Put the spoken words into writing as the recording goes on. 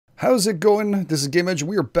How's it going? This is GameEdged.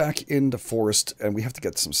 We are back in the forest, and we have to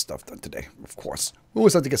get some stuff done today, of course. We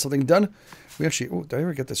always have to get something done. We actually... Oh, did I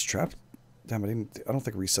ever get this trap? Damn, I don't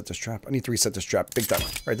think I reset this trap. I need to reset this trap big time. All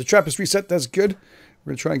right, the trap is reset. That's good.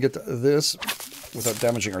 We're going to try and get this without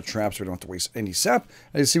damaging our traps. We don't have to waste any sap.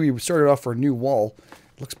 As you see, we started off for a new wall.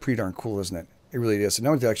 It looks pretty darn cool, isn't it? It really is. So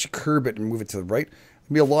now we have to actually curb it and move it to the right.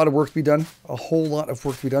 There'll be a lot of work to be done. A whole lot of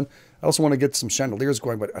work to be done. I also want to get some chandeliers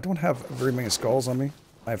going, but I don't have very many skulls on me.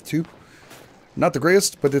 I have 2. Not the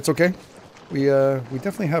greatest, but it's okay. We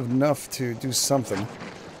definitely have enough to do something.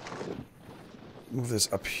 Move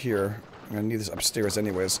this up here. I'm going to need this upstairs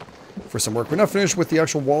anyways for some work. We're not finished with the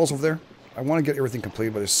actual walls over there. I want to get everything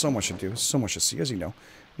completed, but there's so much to do. So much to see, as you know.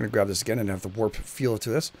 I'm going to grab this again and have the warp feel to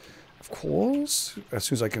this. Of course, as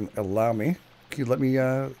soon as I can allow me. Can you let me,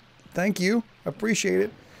 thank you. Appreciate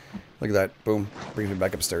it. Look at that. Boom. Brings me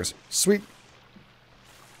back upstairs. Sweet.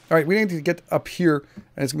 All right, we need to get up here,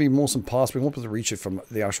 and it's going to be almost impossible. We won't be able to reach it from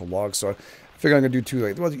the actual log, so I figure I'm going to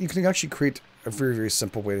do 2. Well, you can actually create a very, very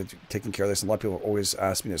simple way to taking care of this. And a lot of people always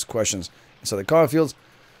ask me these questions inside the comment fields,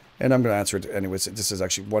 and I'm going to answer it anyways. This is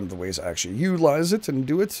actually one of the ways I actually utilize it and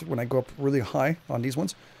do it when I go up really high on these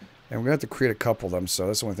ones. And we're going to have to create a couple of them, so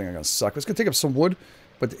that's the only thing I'm going to suck. It's going to take up some wood,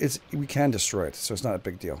 but we can destroy it, so it's not a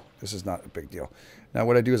big deal. This is not a big deal. Now,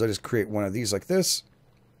 what I do is I just create one of these like this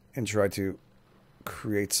and try to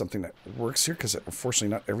create something that works here, because unfortunately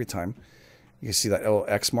not every time. You can see that little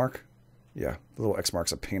X mark. Yeah, the little X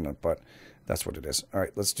mark's a pain in the butt. That's what it is. All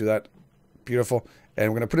right, let's do that. Beautiful.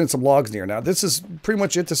 And we're going to put in some logs near. Now, this is pretty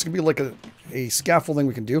much it. This is going to be like a scaffolding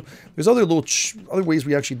we can do. There's other ways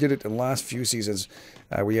we actually did it in the last few seasons.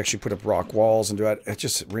 We actually put up rock walls and do that. It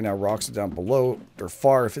just right now rocks down below. They're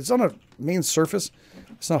far. If it's on a main surface,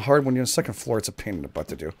 it's not hard. When you're on the second floor, it's a pain in the butt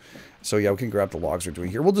to do. So yeah, we can grab the logs we're doing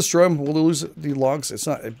here. We'll destroy them. We'll lose the logs. It's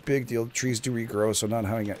not a big deal. Trees do regrow, so not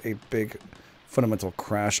having a big fundamental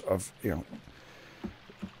crash of, you know,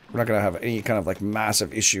 we're not going to have any kind of like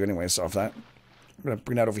massive issue anyways off that. I'm going to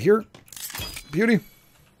bring that over here. Beauty.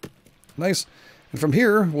 Nice. And from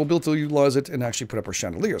here, we'll be able to utilize it and actually put up our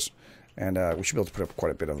chandeliers. And we should be able to put up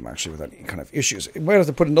quite a bit of them actually without any kind of issues. We might have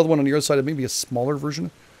to put another one on the other side, maybe a smaller version.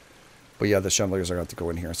 But yeah, the chandeliers are going to have to go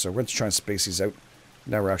in here. So we're going to try and space these out.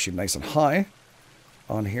 Now we're actually nice and high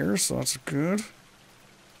on here, so that's good.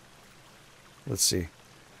 Let's see.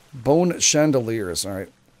 Bone chandeliers. All right.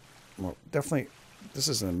 Well, definitely, this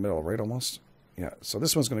is in the middle, right, almost? Yeah, so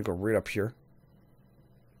this one's going to go right up here.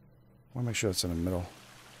 I want to make sure it's in the middle.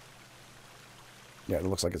 Yeah, it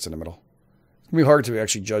looks like it's in the middle. It's going to be hard to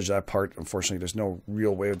actually judge that part. Unfortunately, there's no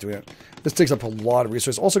real way of doing it. This takes up a lot of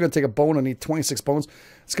resources. Also going to take a bone. I need 26 bones.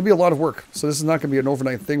 It's going to be a lot of work. So this is not going to be an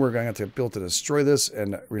overnight thing. We're going to have to build to destroy this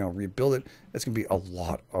and, you know, rebuild it. It's going to be a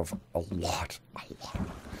lot of work.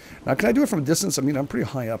 Now, can I do it from a distance? I mean, I'm pretty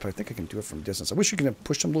high up. I think I can do it from a distance. I wish you could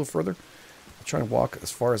push them a little further. I'll try and walk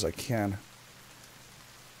as far as I can.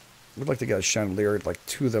 I would like to get a chandelier, like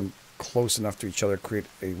 2 of them close enough to each other, create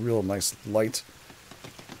a real nice light.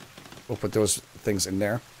 We'll put those things in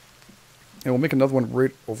there. And we'll make another one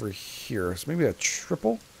right over here. So maybe a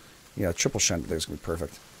triple? Yeah, a triple chandelier is going to be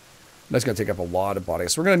perfect. And that's going to take up a lot of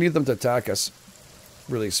bodies. So we're going to need them to attack us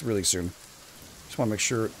really, really soon. Just want to make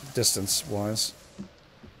sure distance-wise.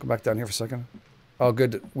 Go back down here for a second. Oh,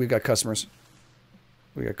 good. We got customers.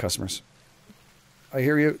 We got customers. I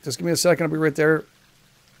hear you. Just give me a second. I'll be right there.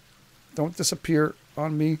 Don't disappear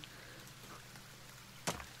on me.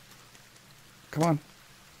 Come on.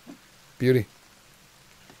 Beauty.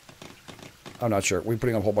 I'm not sure. We're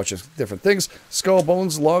putting up a whole bunch of different things. Skull,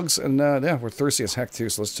 bones, logs, and yeah, we're thirsty as heck too,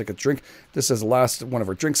 so let's take a drink. This is the last one of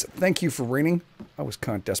our drinks. Thank you for raining. I was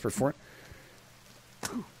kind of desperate for it.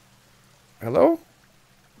 Hello?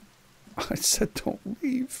 I said don't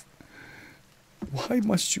leave. Why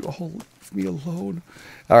must you all leave me alone?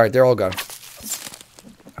 All right, they're all gone.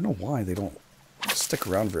 I don't know why they don't stick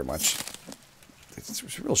around very much.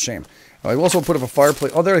 It's a real shame. I also put up a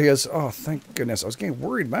fireplace. Oh, there he is. Oh, thank goodness. I was getting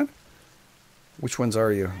worried, man. Which ones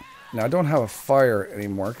are you? Now, I don't have a fire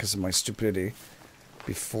anymore because of my stupidity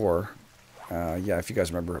before. Yeah, if you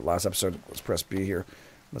guys remember last episode, let's press B here.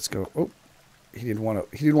 Let's go. Oh, he didn't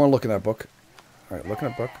want to look in that book. All right, look in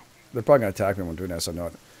that book. They're probably going to attack me when doing this. I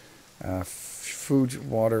know it. Food,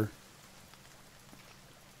 water.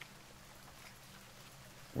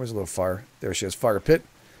 Where's a little fire? There she is. Fire pit.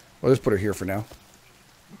 We'll just put her here for now.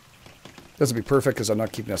 Doesn't be perfect because I'm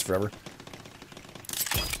not keeping this forever.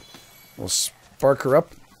 We'll spark her up.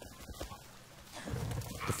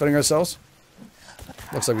 Defending ourselves.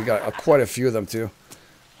 Looks like we got quite a few of them too.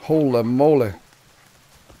 Holy moly.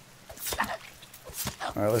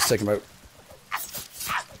 Alright, let's take them out.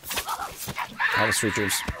 Have a sweet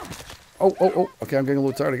dreams. Oh, oh, oh. Okay, I'm getting a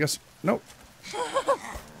little tired, I guess. Nope.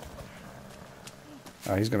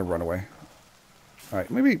 He's going to run away. All right,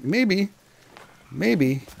 maybe.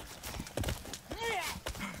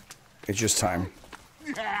 It's just time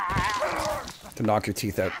to knock your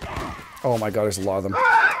teeth out. Oh my god, there's a lot of them.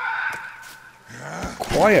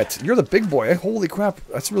 Quiet. You're the big boy. Holy crap.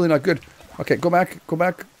 That's really not good. Okay, go back,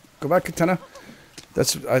 Katana.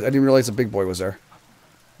 I didn't realize the big boy was there.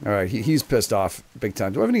 All right, he's pissed off big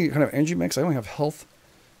time. Do I have any kind of energy mix? I only have health.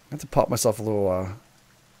 I have to pop myself a little,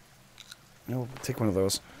 take one of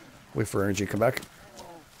those. Wait for energy. Come back.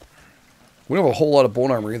 We don't have a whole lot of bone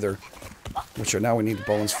armor either, which now we need the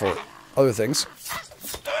bones for other things.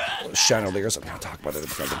 Chandeliers. I'm going to talk about it in a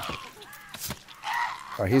second.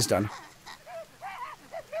 All right, he's done.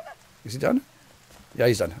 Is he done? Yeah,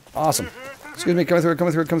 he's done. Awesome. Excuse me, coming through.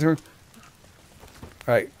 All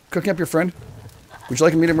right, cooking up your friend. Would you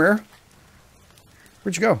like a medium rare?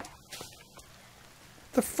 Where'd you go?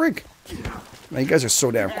 The freak? Man, you guys are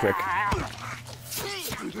so damn quick.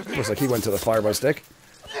 Looks like he went to the fire by stick.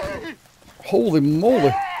 Holy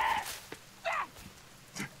moly.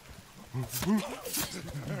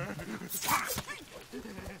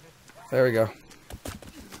 There we go.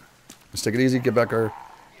 Let's take it easy, get back our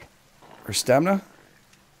stamina.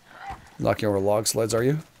 Knocking over log sleds, are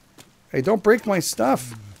you? Hey, don't break my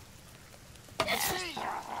stuff.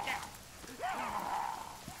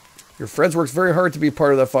 Your friends worked very hard to be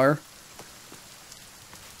part of that fire.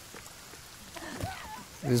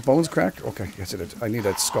 Did his bones crack? Okay, yes it did. I need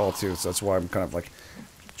that skull too, so that's why I'm kind of like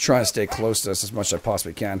trying to stay close to this as much as I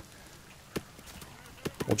possibly can.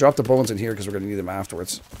 We'll drop the bones in here because we're going to need them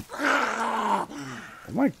afterwards. Oh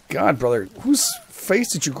my god, brother. Whose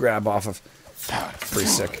face did you grab off of? Pretty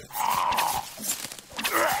sick.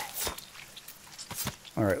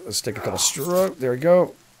 Alright, let's take a couple strokes. There we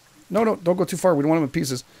go. No, don't go too far. We don't want them in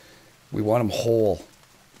pieces. We want them whole.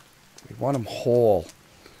 We want them whole.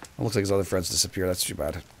 It looks like his other friends disappear. That's too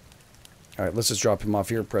bad. Alright, let's just drop him off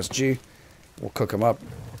here. Press G. We'll cook him up.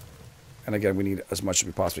 And again, we need as much as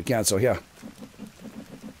we possibly can. So, yeah.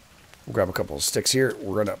 We'll grab a couple of sticks here.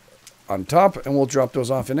 We're going to on top, and we'll drop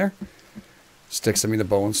those off in there. Sticks, I mean the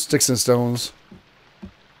bones. Sticks and stones.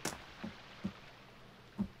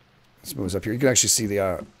 Let's move this up here. You can actually see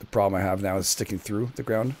the problem I have now is sticking through the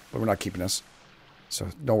ground, but we're not keeping this. So,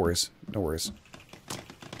 no worries. No worries.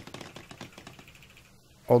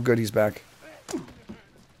 Oh, good, he's back.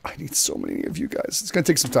 I need so many of you guys. It's going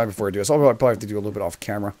to take some time before I do this. I'll probably have to do a little bit off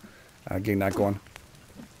camera. Getting that going.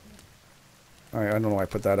 Alright, I don't know why I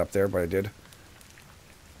put that up there, but I did.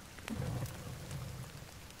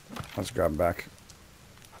 Let's grab him back.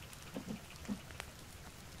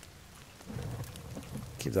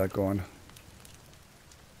 Keep that going.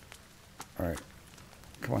 Alright.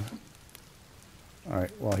 Come on.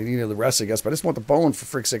 Alright, well, he needed the rest, I guess, but I just want the bone, for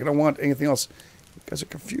frick's sake. I don't want anything else. You guys are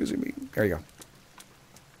confusing me. There you go.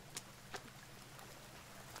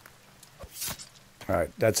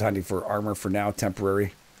 Alright, that's handy for armor for now,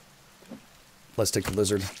 temporary. Let's take the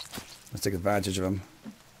lizard. Let's take advantage of him.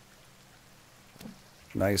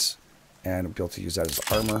 Nice. And we'll be able to use that as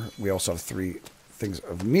armor. We also have 3 things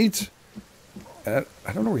of meat. And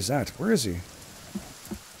I don't know where he's at. Where is he?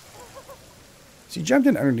 Is he jammed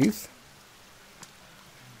in underneath?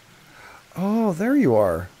 Oh, there you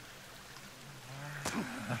are.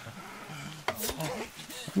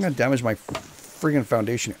 I'm going to damage my friggin'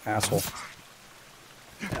 foundation, asshole.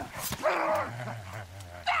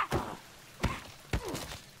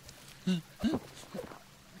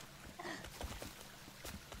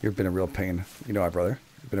 You've been a real pain. You know, brother.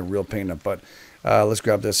 You've been a real pain in the butt. Let's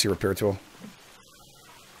grab this here, repair tool.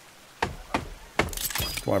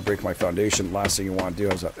 Don't want to break my foundation. Last thing you want to do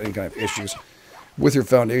is have any kind of issues with your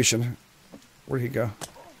foundation. Where'd he go?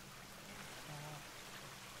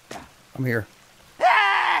 I'm here.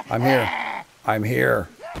 I'm here. I'm here.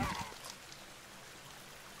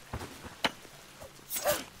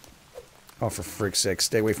 Oh, for frick's sake.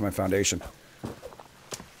 Stay away from my foundation.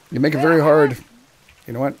 You make it very hard.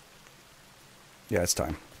 You know what? Yeah, it's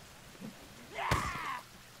time.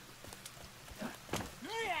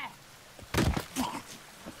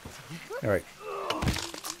 Alright.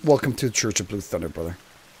 Welcome to the Church of Blue Thunder, brother.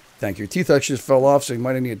 Thank you. Your teeth actually just fell off, so you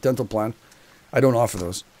might need a dental plan. I don't offer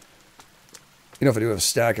those. You know, if I do have a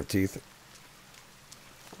stack of teeth.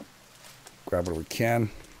 Grab what we can.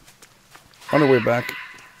 On our way back.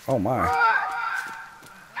 Oh my.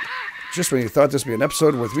 Just when you thought this would be an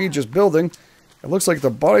episode with me just building, it looks like the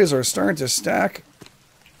bodies are starting to stack.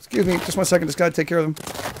 Excuse me, just 1 second. Just gotta take care of them.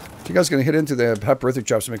 If you guys are gonna hit into the happy birthday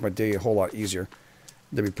drops to make my day a whole lot easier,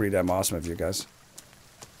 that'd be pretty damn awesome of you guys.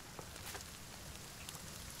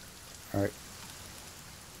 All right.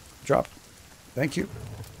 Drop. Thank you.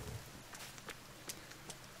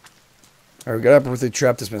 All right, we got a birthday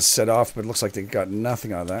trap that's been set off, but it looks like they got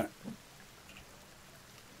nothing out of that.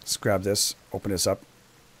 Let's grab this. Open this up.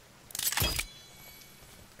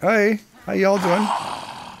 Hey, how y'all doing?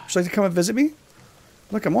 Would you like to come and visit me?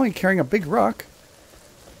 Look, I'm only carrying a big rock.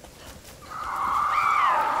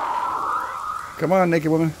 Come on, naked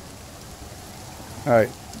woman. All right.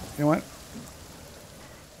 You know what?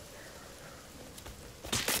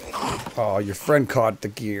 Oh, your friend caught the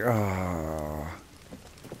gear. Oh.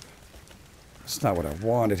 That's not what I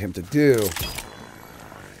wanted him to do.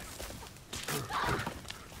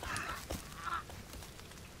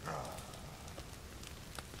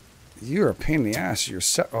 You're a pain in the ass. You're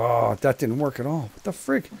oh, that didn't work at all. What the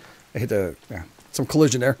frick? I hit the... Yeah, some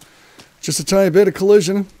collision there. Just a tiny bit of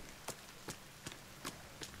collision.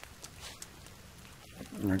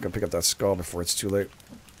 I'm going to pick up that skull before it's too late.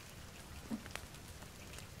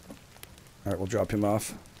 Alright, we'll drop him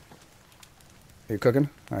off. Are you cooking?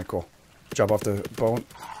 Alright, cool. Drop off the bone.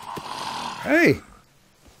 Hey!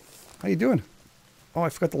 How you doing? Oh, I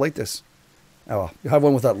forgot to light this. Oh, well. You have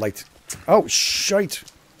one with that light. Oh, shite!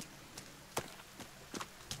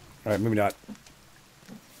 Alright, maybe not.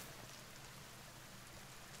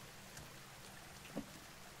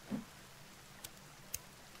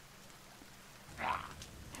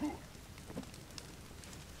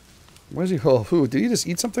 Where's he? Oh, who? Did he just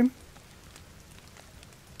eat something?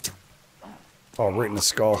 Oh, right in the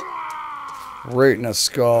skull. Right in the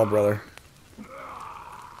skull, brother.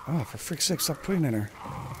 Oh, for frick's sake, stop putting it in her.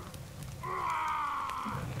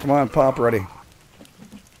 Come on, pop ready.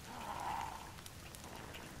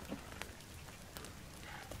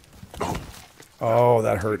 Oh,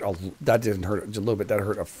 that hurt. That didn't hurt just a little bit. That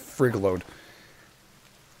hurt a frig load.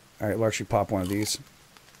 Alright, we'll actually pop one of these.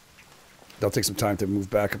 That'll take some time to move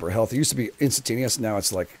back up our health. It used to be instantaneous. Now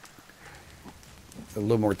it's like a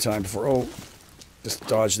little more time before... Oh, just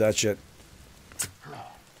dodge that shit.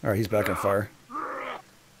 Alright, he's back on fire.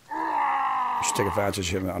 I should take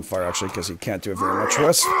advantage of him on fire, actually, because he can't do it very much for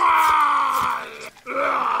us.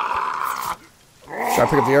 Try to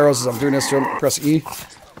pick up the arrows as I'm doing this to him. Press E.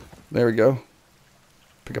 There we go.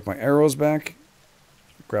 Pick up my arrows back.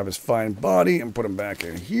 Grab his fine body and put him back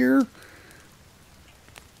in here.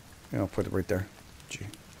 And I'll put it right there. Gee.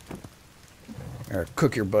 Alright,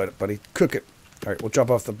 cook your butt, buddy. Cook it. Alright, we'll drop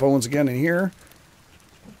off the bones again in here.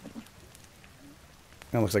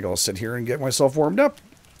 Now it looks like I'll sit here and get myself warmed up.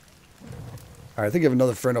 Alright, I think I have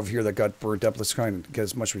another friend over here that got burnt up. Let's try and get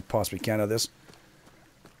as much as we possibly can out of this.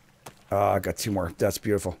 I got 2 more. That's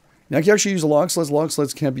beautiful. Now you can actually use log sleds. Log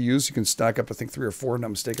sleds can't be used. You can stack up, I think, 3 or 4, if I'm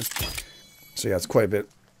not mistaken. So yeah, it's quite a bit.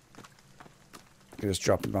 You just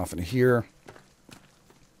drop them off in here.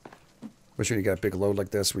 Wish you got a big load like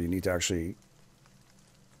this where you need to actually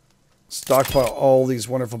stockpile all these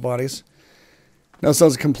wonderful bodies. Now it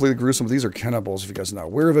sounds completely gruesome, but these are cannibals. If you guys are not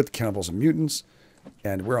aware of it, cannibals and mutants.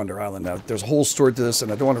 And we're on their island now. There's a whole story to this,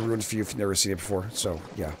 and I don't want to ruin it for you if you've never seen it before. So,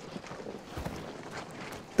 yeah.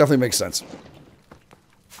 Definitely makes sense.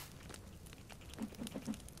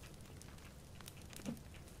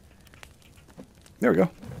 There we go.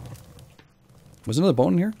 Was another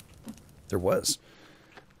bone in here? There was.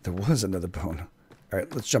 There was another bone.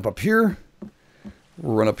 Alright, let's jump up here.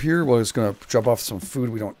 We'll run up here. We're just going to drop off some food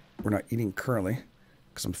we're not eating currently.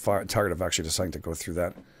 Because I'm tired of actually deciding to go through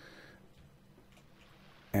that.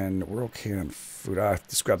 And we're okay on food.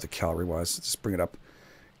 Just grab the calorie-wise. Just bring it up.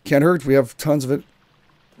 Can't hurt. We have tons of it.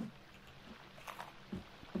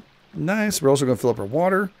 Nice. We're also going to fill up our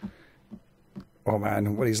water. Oh,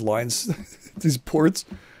 man. What are these lines? These ports.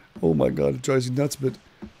 Oh, my God. It drives you nuts, but...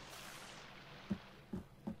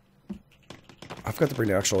 I forgot to bring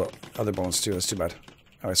the actual other bones, too. That's too bad.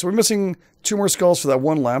 All right, so we're missing 2 more skulls for that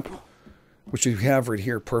 1 lamp, which we have right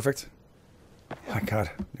here. Perfect. Oh, my God.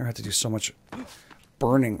 Never had to do so much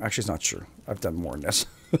burning. Actually, it's not true. I've done more than this.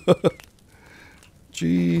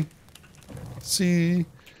 G, C,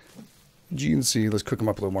 G and C. Let's cook them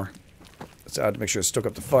up a little more. Let's add to make sure to stoke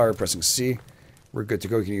up the fire. Pressing C. We're good to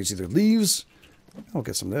go. You can use either leaves. I'll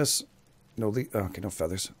get some of this. No okay, no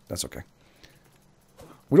feathers. That's okay.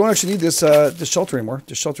 We don't actually need this shelter anymore.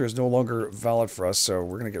 This shelter is no longer valid for us, so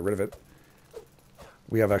we're going to get rid of it.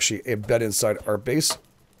 We have actually a bed inside our base.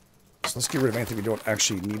 So let's get rid of anything we don't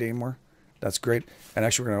actually need anymore. That's great. And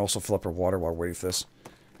actually, we're going to also fill up our water while we're waiting for this.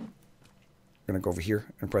 We're going to go over here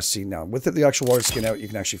and press C now. With the actual water skin out, you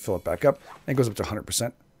can actually fill it back up. And it goes up to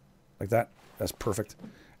 100%. Like that. That's perfect.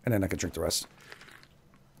 And then I can drink the rest.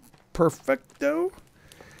 Perfecto.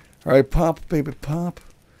 All right, pop, baby, pop.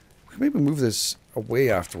 We can maybe move this away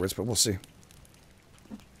afterwards, but we'll see.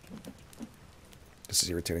 This is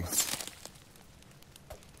irritating.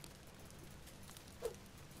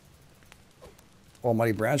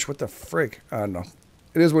 Almighty branch? What the frick? I don't know.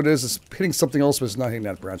 It is what it is. It's hitting something else, but it's not hitting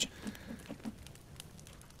that branch.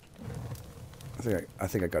 I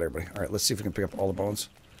think I got everybody. All right, let's see if we can pick up all the bones.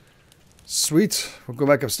 Sweet. We'll go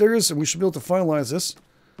back upstairs, and we should be able to finalize this.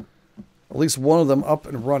 At least one of them up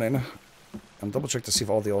and running. And double check to see if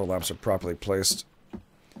all the other lamps are properly placed.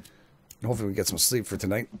 And hopefully we get some sleep for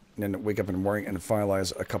tonight. And then wake up in the morning and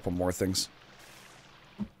finalize a couple more things.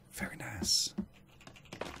 Very nice.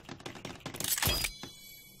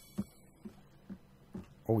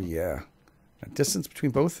 Oh, yeah. A distance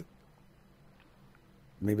between both.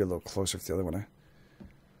 Maybe a little closer to the other one, eh?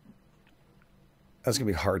 That's going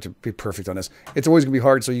to be hard to be perfect on this. It's always going to be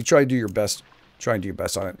hard, so you try to do your best. Try and do your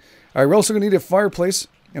best on it. All right, we're also going to need a fireplace.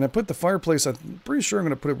 And I put the fireplace, I'm pretty sure I'm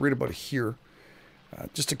going to put it right about here.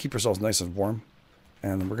 Just to keep ourselves nice and warm.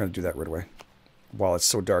 And we're going to do that right away. While it's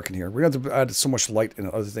so dark in here. We're going to have to add so much light and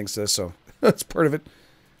other things to this, so that's part of it.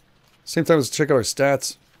 Same time, let's check out our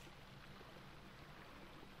stats.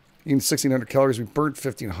 Eating 1,600 calories, we burnt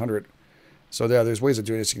 1,500. So yeah, there's ways of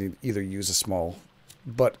doing this. You can either use a small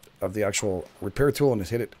butt of the actual repair tool and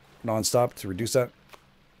just hit it non-stop to reduce that.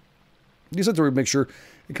 You just have to make sure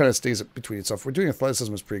it kind of stays between itself. We're doing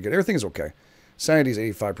athleticism is pretty good. Everything is okay. Sanity is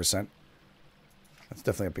 85%. That's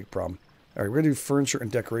definitely a big problem. All right, we're going to do furniture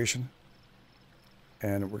and decoration.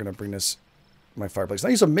 And we're going to bring this, my fireplace. I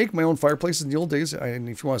used to make my own fireplaces in the old days. And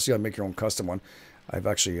if you want to see how to make your own custom one, I've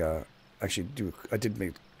I did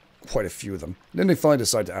make quite a few of them. And then they finally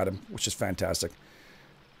decided to add them, which is fantastic.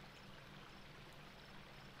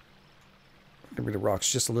 Get rid of rocks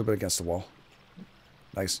just a little bit against the wall.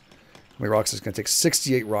 Nice. My rocks is going to take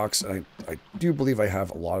 68 rocks. I do believe I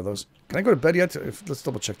have a lot of those. Can I go to bed yet? Let's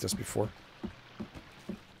double check this before.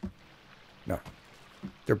 No.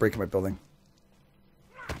 They're breaking my building.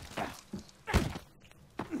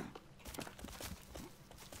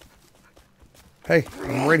 Hey,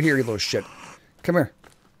 I'm right here, you little shit. Come here.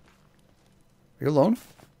 Are you alone?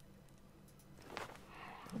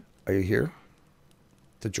 Are you here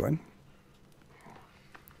to join?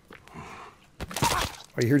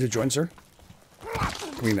 Are you here to join, sir?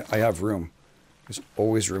 I mean, I have room. There's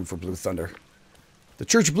always room for Blue Thunder. The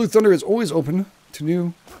Church of Blue Thunder is always open to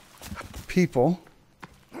new people.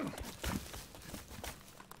 It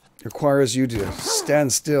requires you to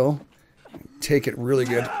stand still and take it really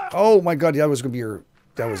good. Oh my god, that was going to be your...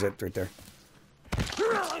 That was it right there.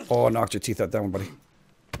 Oh, I knocked your teeth out that one, buddy.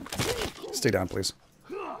 Stay down, please.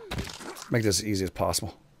 Make this as easy as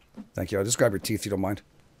possible. Thank you. I'll just grab your teeth if you don't mind.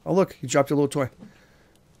 Oh, look. You dropped your little toy.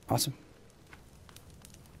 Awesome.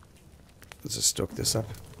 Let's just stoke this up.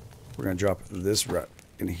 We're going to drop this right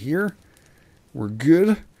in here. We're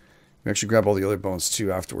good. We actually grab all the other bones,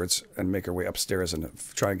 too, afterwards and make our way upstairs and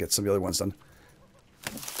try and get some of the other ones done.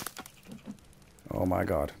 Oh, my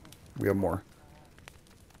God. We have more.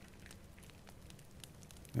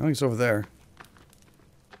 Oh, he's over there.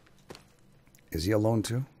 Is he alone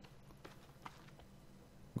too?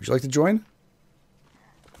 Would you like to join?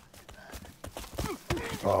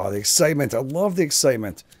 Oh, the excitement. I love the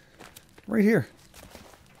excitement. Right here.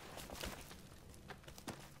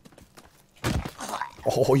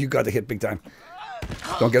 Oh, you got to hit big time.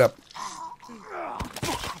 Don't get up.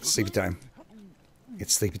 Sleepy time.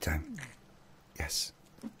 It's sleepy time. Yes.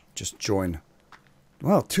 Just join.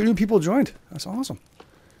 Wow, 2 new people joined. That's awesome.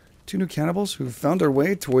 2 new cannibals who found their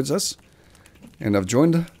way towards us and have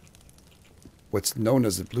joined what's known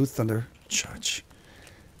as the Blue Thunder Church.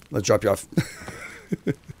 Let's drop you off.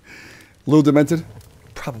 A little demented?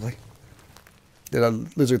 Probably. Did a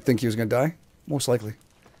lizard think he was going to die? Most likely.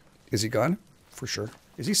 Is he gone? For sure.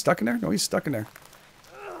 Is he stuck in there? No, he's stuck in there.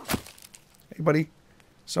 Hey, buddy.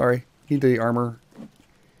 Sorry. Need the armor.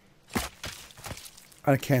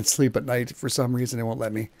 I can't sleep at night. For some reason, they won't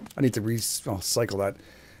let me. I need to recycle that.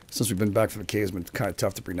 Since we've been back from the caves, it's been kind of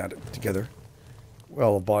tough to bring that together.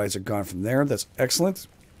 Well, the bodies are gone from there. That's excellent.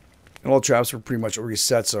 And all traps were pretty much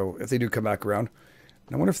reset, so if they do come back around.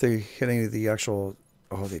 I wonder if they hit any of the actual...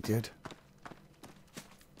 Oh, they did.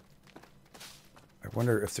 I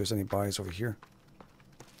wonder if there's any bodies over here.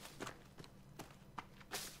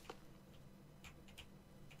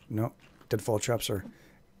 No. Deadfall traps are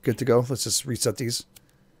good to go. Let's just reset these.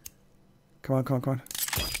 Come on, come on, come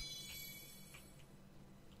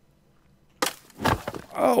on.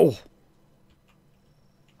 Oh!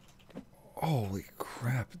 Holy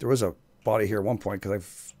crap. There was a body here at one point because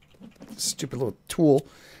I've... Stupid little tool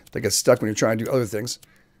that gets stuck when you're trying to do other things.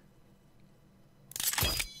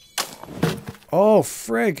 Oh,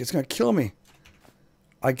 frig. It's going to kill me.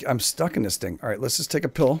 I'm stuck in this thing. All right, let's just take a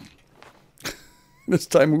pill. This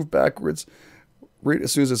time move backwards. Right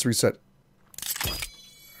as soon as it's reset.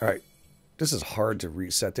 Alright. This is hard to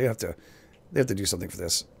reset. They have to do something for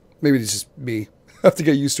this. Maybe it's just me. I have to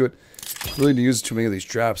get used to it. Really didn't use too many of these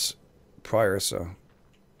traps prior, so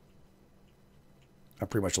I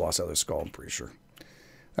pretty much lost out of the skull, I'm pretty sure.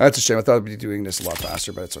 That's a shame. I thought I'd be doing this a lot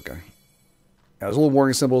faster, but it's okay. There's little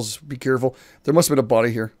warning symbols. Be careful. There must have been a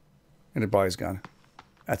body here. And the body's gone.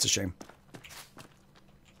 That's a shame.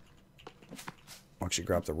 I'll actually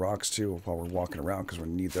grab the rocks too while we're walking around because we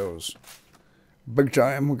need those. Big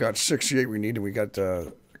time. We got 68 we need, and we got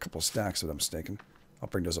a couple of stacks if I'm mistaken. I'll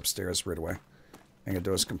bring those upstairs right away. And get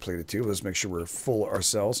those completed too. Let's make sure we're full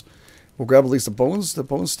ourselves. We'll grab at least the bone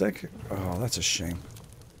stick. Oh, that's a shame.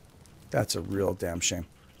 That's a real damn shame.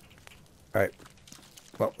 Alright.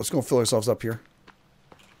 Well, let's go fill ourselves up here.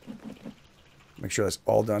 Make sure that's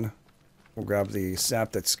all done. We'll grab the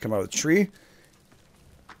sap that's come out of the tree.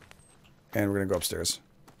 And we're going to go upstairs.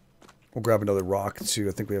 We'll grab another rock too.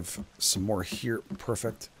 I think we have some more here.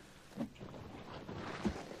 Perfect.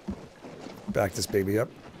 Back this baby up.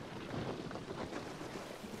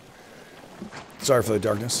 Sorry for the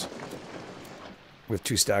darkness. We have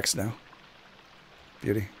 2 stacks now.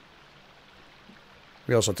 Beauty.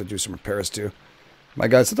 We also have to do some repairs too. My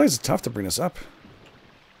God, sometimes it's tough to bring this up.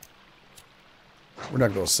 We're not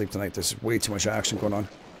going to go to sleep tonight. There's way too much action going on.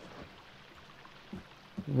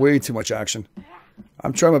 Way too much action.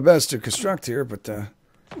 I'm trying my best to construct here, but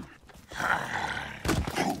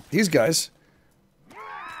these guys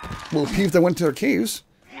will peeve that went to their caves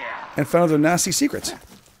and found their nasty secrets.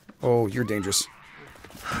 Oh, you're dangerous.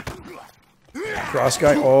 Cross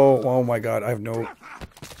guy. Oh my God. I have no...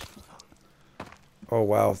 Oh,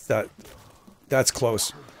 wow. That's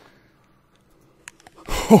close.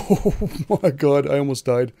 Oh, my God. I almost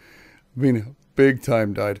died. I mean, big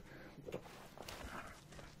time died.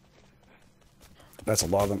 That's a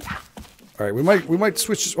lot of them. All right, we might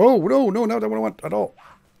switch. Oh, no, not what I want at all.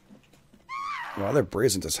 Wow, they're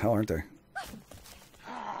brazen as hell, aren't they?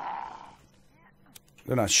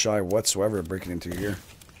 They're not shy whatsoever of breaking into your ear.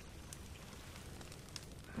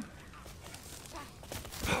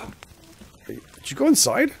 Did you go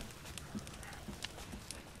inside?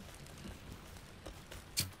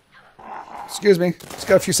 Excuse me. Just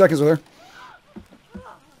got a few seconds with her.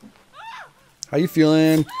 How you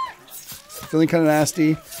feeling? Feeling kind of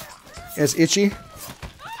nasty. It's itchy.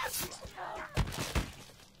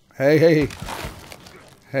 Hey.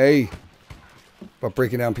 Hey. About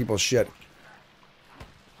breaking down people's shit.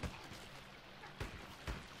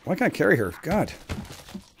 Why can't I carry her? God.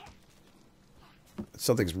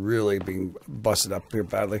 Something's really being busted up here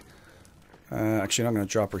badly. Actually, I'm going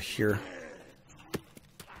to drop her here.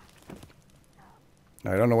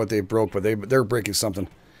 I don't know what they broke, but they're breaking something.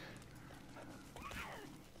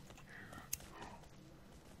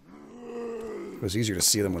 It was easier to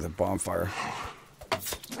see them with a bonfire.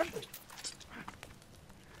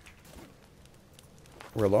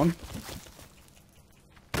 We're alone?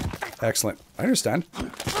 Excellent. I understand.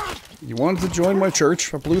 You wanted to join my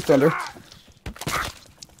church, a Blue Thunder.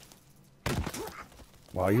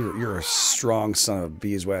 Wow, you're a strong son of a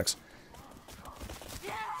beeswax.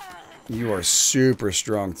 You are super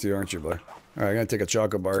strong too, aren't you, Blair? Alright, I'm gonna take a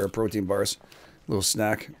chocolate bar, or protein bars. A little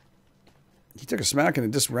snack. He took a smack and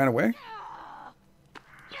it just ran away?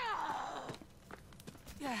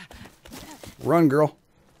 Run, girl.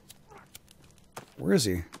 Where is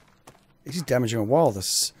he? He's damaging a wall.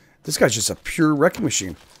 This guy's just a pure wrecking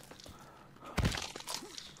machine.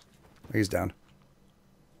 He's down.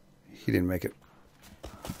 He didn't make it.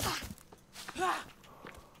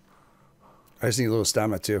 I just need a little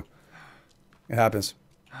stamina too. It happens.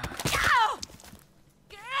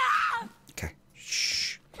 Okay.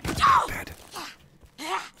 Shh. You need to go to bed.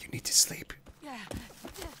 You need to sleep.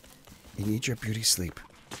 You need your beauty sleep.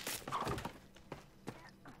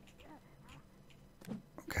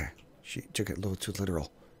 Okay. She took it a little too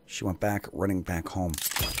literal. She went back, running back home.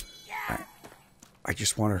 I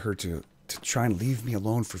just wanted her to try and leave me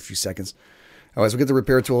alone for a few seconds. Otherwise, we'll get the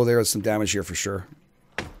repair tool there. There's some damage here for sure.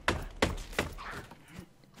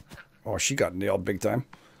 Oh, she got nailed big time.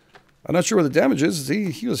 I'm not sure what the damage is.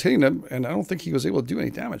 He was hitting him, and I don't think he was able to do any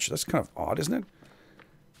damage. That's kind of odd, isn't it?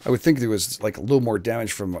 I would think there was like a little more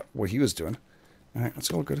damage from what he was doing. All right,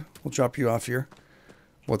 that's all good. We'll drop you off here.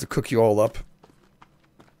 We'll have to cook you all up.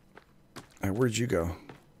 All right, where'd you go?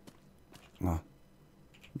 Well,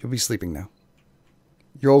 you'll be sleeping now.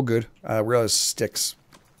 You're all good. We're out of sticks.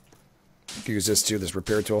 You can use this too, this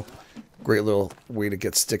repair tool. Great little way to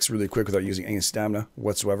get sticks really quick without using any stamina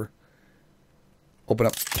whatsoever. Open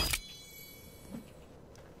up.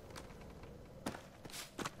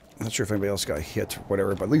 Not sure if anybody else got hit or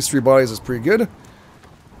whatever, but at least 3 bodies is pretty good.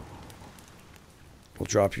 We'll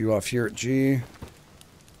drop you off here at G.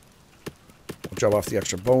 We'll drop off the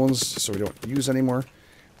extra bones so we don't use anymore.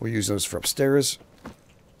 We'll use those for upstairs.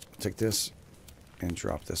 Take this and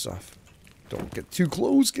drop this off. Don't get too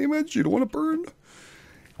close, GameEdged. You don't want to burn.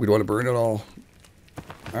 We don't want to burn at all.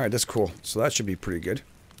 Alright, that's cool. So that should be pretty good.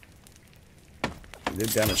 We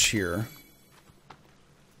did damage here.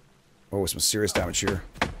 Oh, some serious damage here.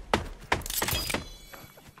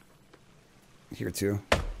 Here too.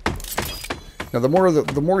 Now the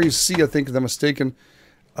more you see, I think, the mistaken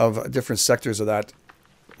of different sectors of that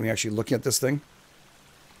when you're actually looking at this thing.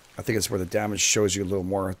 I think it's where the damage shows you a little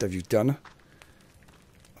more that you've done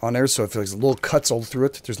on there. So if there's little cuts all through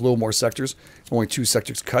it, there's a little more sectors. Only 2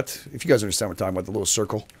 sectors cut. If you guys understand what I'm talking about, the little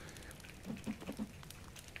circle.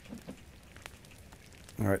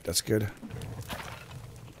 Alright, that's good.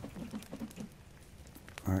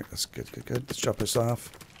 Alright, that's good, good, good. Let's chop this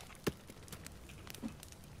off.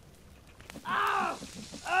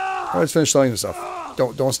 Alright, let's finish selling this stuff.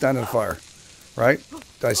 Don't stand in the fire. Right?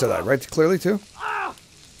 Did I say that right clearly too?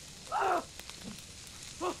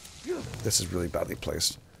 This is really badly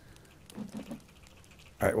placed.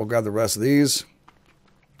 Alright, we'll grab the rest of these.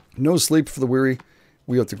 No sleep for the weary.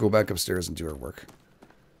 We have to go back upstairs and do our work.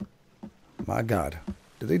 My God.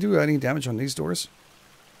 Did they do any damage on these doors?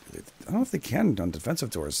 I don't know if they can on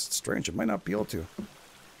defensive doors. It's strange. It might not be able to.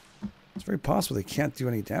 It's very possible they can't do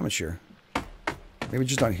any damage here. Maybe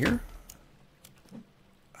just on here?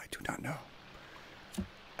 I do not know.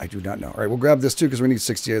 I do not know. Alright, we'll grab this too because we need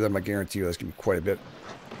 68 of them. I guarantee you that's going to be quite a bit.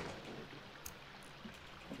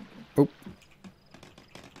 Oh.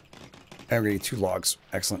 And we're going to need 2 logs.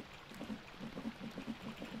 Excellent.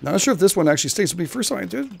 Not sure if this one actually stays with me. First time I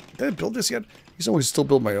did I build this yet? He's always still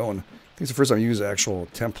build my own. I think it's the first time I use the actual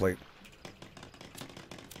template.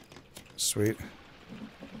 Sweet.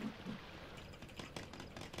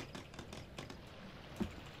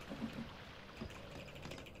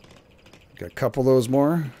 Got a couple of those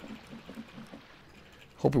more.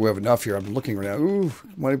 Hoping we have enough here. I'm looking right now. Ooh,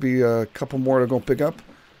 might be a couple more to go pick up.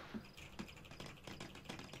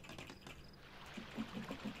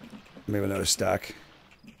 Maybe another stack.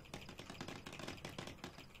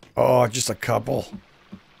 Oh, just a couple.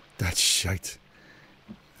 That's shite.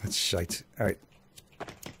 That's shite. Alright.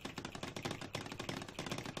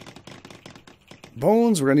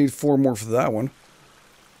 Bones. We're going to need 4 more for that one.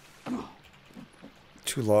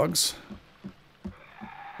 2 logs.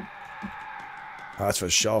 Oh, that's for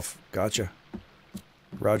the shelf. Gotcha.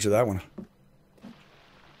 Roger that one.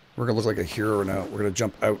 We're going to look like a hero now. We're going to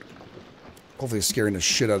jump out. Hopefully scaring the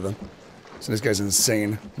shit out of them. So this guy's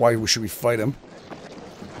insane. Why should we fight him?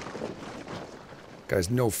 Guy's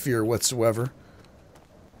no fear whatsoever.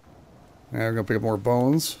 Now we're going to pick up more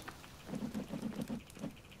bones.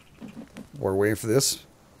 We're waiting for this.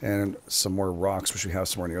 And some more rocks, which we have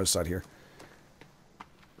somewhere on the other side here.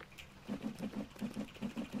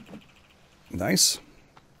 Nice.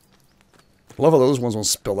 Love how those ones won't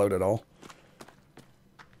spill out at all.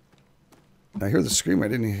 I hear the scream. I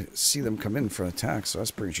didn't see them come in for an attack, so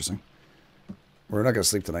that's pretty interesting. We're not going to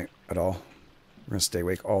sleep tonight at all. We're going to stay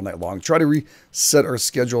awake all night long. Try to reset our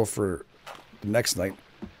schedule for the next night.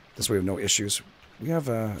 This way we have no issues. We have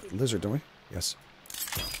a lizard, don't we? Yes.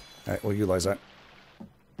 Alright, we'll utilize that.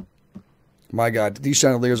 My God, these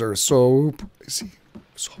chandeliers are so pricey.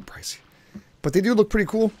 So pricey. But they do look pretty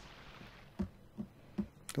cool.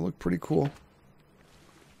 They look pretty cool.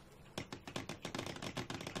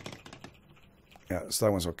 Yeah, so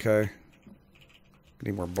that one's okay.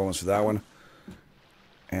 Need more bones for that one.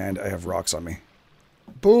 And I have rocks on me.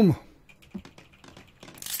 Boom!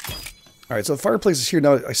 Alright, so the fireplace is here.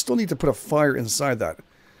 Now, I still need to put a fire inside that.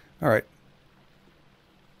 Alright.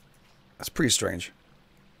 That's pretty strange.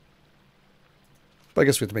 But I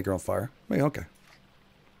guess we have to make our own fire. Hey, okay.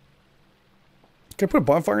 Can I put a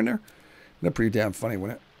bonfire in there? That'd be pretty damn funny,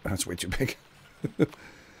 wouldn't it? That's way too big.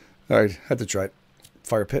 Alright, had to try it.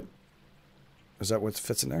 Fire pit. Is that what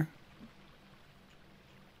fits in there?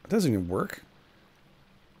 It doesn't even work.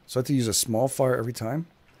 So I have to use a small fire every time.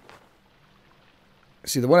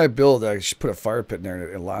 See, the one I build, I should put a fire pit in there and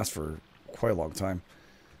it'll last for quite a long time.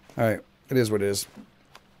 Alright, it is what it is.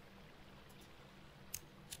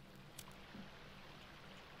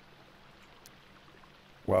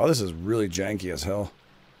 Wow, this is really janky as hell.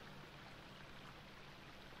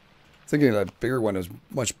 Thinking that bigger one is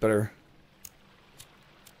much better.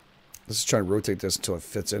 Let's just try to rotate this until it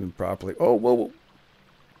fits in properly. Oh, whoa, whoa.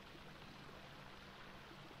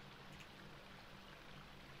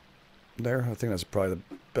 There, I think that's probably the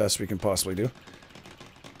best we can possibly do.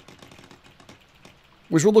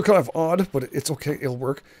 which will look kind of odd, but it's okay. It'll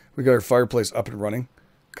work. We got our fireplace up and running.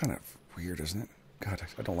 Kind of weird, isn't it? God,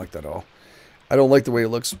 I don't like that at all. I don't like the way it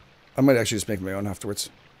looks. I might actually just make my own afterwards.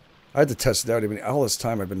 I had to test it out. I mean, all this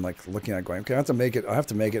time I've been like looking at it going, okay, I have to make it. I have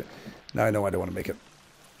to make it. Now I know I don't want to make it.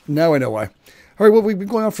 Now I know why. All right, well, we've been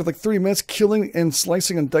going on for like 30 minutes, killing and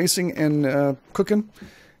slicing and dicing and cooking.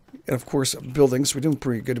 And, of course, buildings. We're doing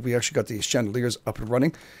pretty good. We actually got the chandeliers up and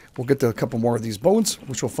running. We'll get to a couple more of these bones,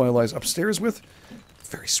 which we'll finalize upstairs with.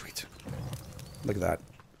 Very sweet. Look at that.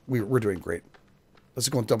 We're doing great. Let's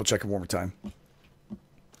go and double check it one more time.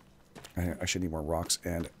 I actually need more rocks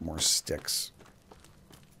and more sticks.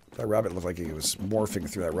 That rabbit looked like he was morphing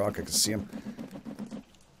through that rock. I could see him.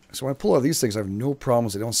 So when I pull out these things, I have no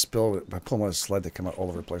problems. They don't spill. If I pull them out of the sled, they come out all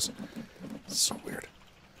over the place. It's so weird.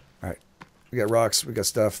 All right. We got rocks. We got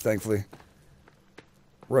stuff, thankfully.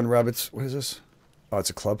 Run rabbits. What is this? Oh, it's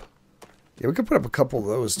a club. Yeah, we could put up a couple of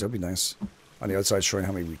those. That'd be nice. On the outside, showing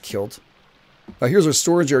how many we killed. Now, here's our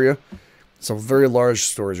storage area. It's a very large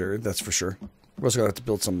storage area, that's for sure. We're also going to have to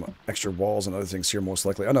build some extra walls and other things here, most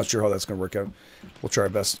likely. I'm not sure how that's going to work out. We'll try our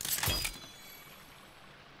best.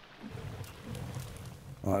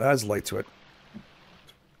 Oh, that has light to it.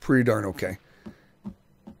 Pretty darn okay.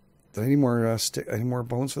 Do I need more any more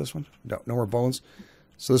bones for this one? No, no more bones.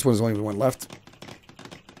 So this one's only the one left.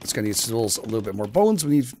 It's going to need still a little bit more bones.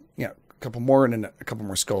 We need, yeah, a couple more and then a couple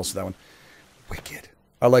more skulls for that one. Wicked.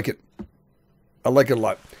 I like it. I like it a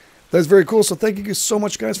lot. That's very cool. So thank you so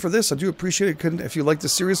much, guys, for this. I do appreciate it. If you like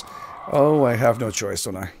this series, oh, I have no choice,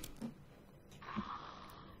 don't I?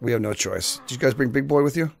 We have no choice. Did you guys bring Big Boy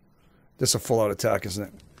with you? This is a full-out attack, isn't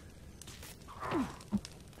it?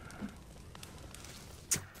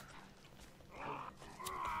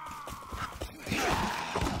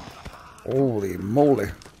 Holy moly.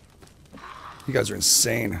 You guys are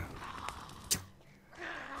insane.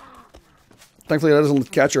 Thankfully, that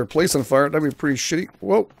doesn't catch our place on fire. That'd be pretty shitty.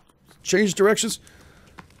 Whoa. Change directions.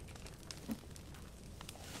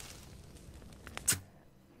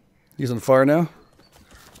 He's on fire now.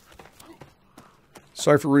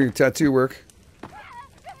 Sorry for ruining tattoo work. Did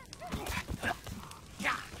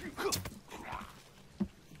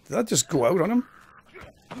that just go out on him?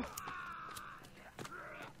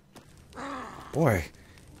 Boy,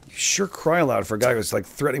 you sure cry loud for a guy who was like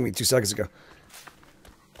threatening me 2 seconds ago.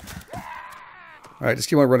 Alright, just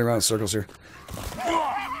keep on running around in circles here.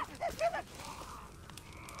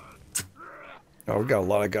 Oh, we got a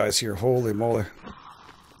lot of guys here. Holy moly.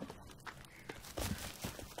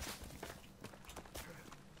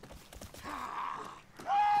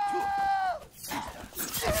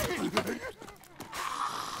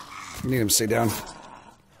 You need him to stay down.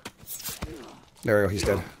 There we go, he's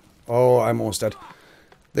dead. Oh, I'm almost dead.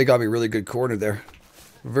 They got me really good cornered there.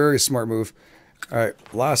 Very smart move. Alright,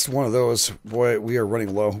 last one of those. Boy, we are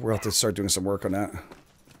running low. We'll have to start doing some work on that.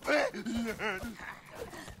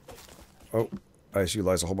 Oh, I just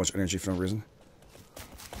utilized a whole bunch of energy for no reason.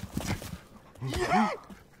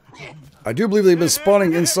 I do believe they've been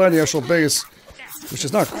spawning inside the actual base, which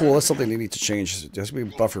is not cool. That's something they need to change. It has to be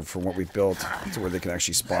buffered from what we built to where they can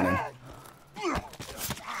actually spawn in.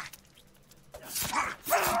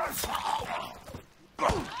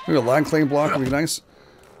 Maybe a land claim block would be nice.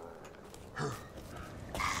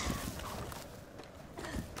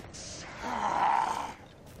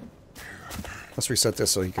 Let's reset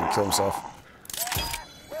this so he can kill himself.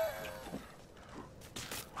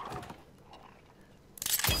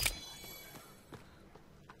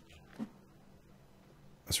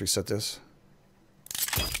 Let's reset this.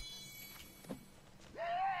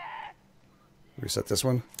 Reset this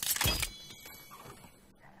one.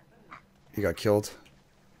 He got killed.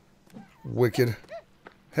 Wicked.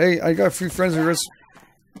 Hey, I got a few friends of yours.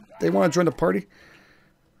 They want to join the party?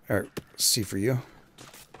 Alright, C for you.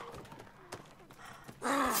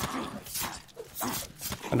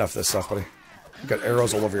 Enough of this stuff, buddy. You got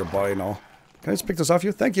arrows all over your body and all. Can I just pick this off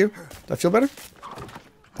you? Thank you. Do I feel better?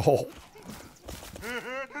 Oh.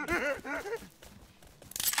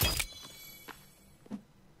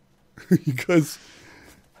 You guys,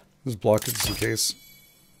 just block it just in case.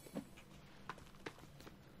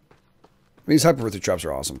 These hyper-birthday traps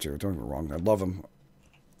are awesome too. Don't get me wrong. I love them.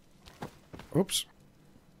 Oops.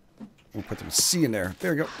 We'll put them C in there.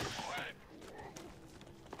 There you go.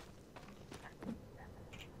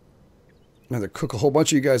 I'm going to cook a whole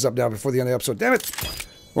bunch of you guys up now before the end of the episode. Damn it!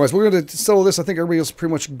 Alright, so we're going to settle this. I think everybody else is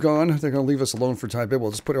pretty much gone. They're going to leave us alone for a time.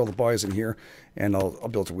 We'll just put all the bodies in here, and I'll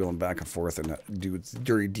be able to wheel them back and forth and do the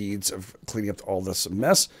dirty deeds of cleaning up all this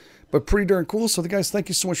mess. But pretty darn cool. So, guys, thank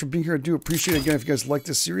you so much for being here. I do appreciate it. Again, if you guys like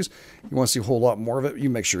this series, you want to see a whole lot more of it, you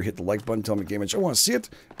make sure you hit the like button. Tell me GameEdged I want to see it.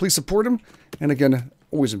 Please support him. And again,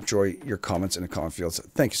 Always enjoy your comments in the comment fields.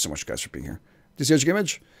 Thank you so much, guys, for being here. This is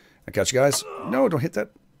GameEdged. I'll catch you guys. No, don't hit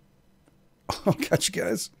that. I'll catch you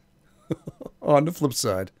guys on the flip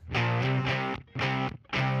side.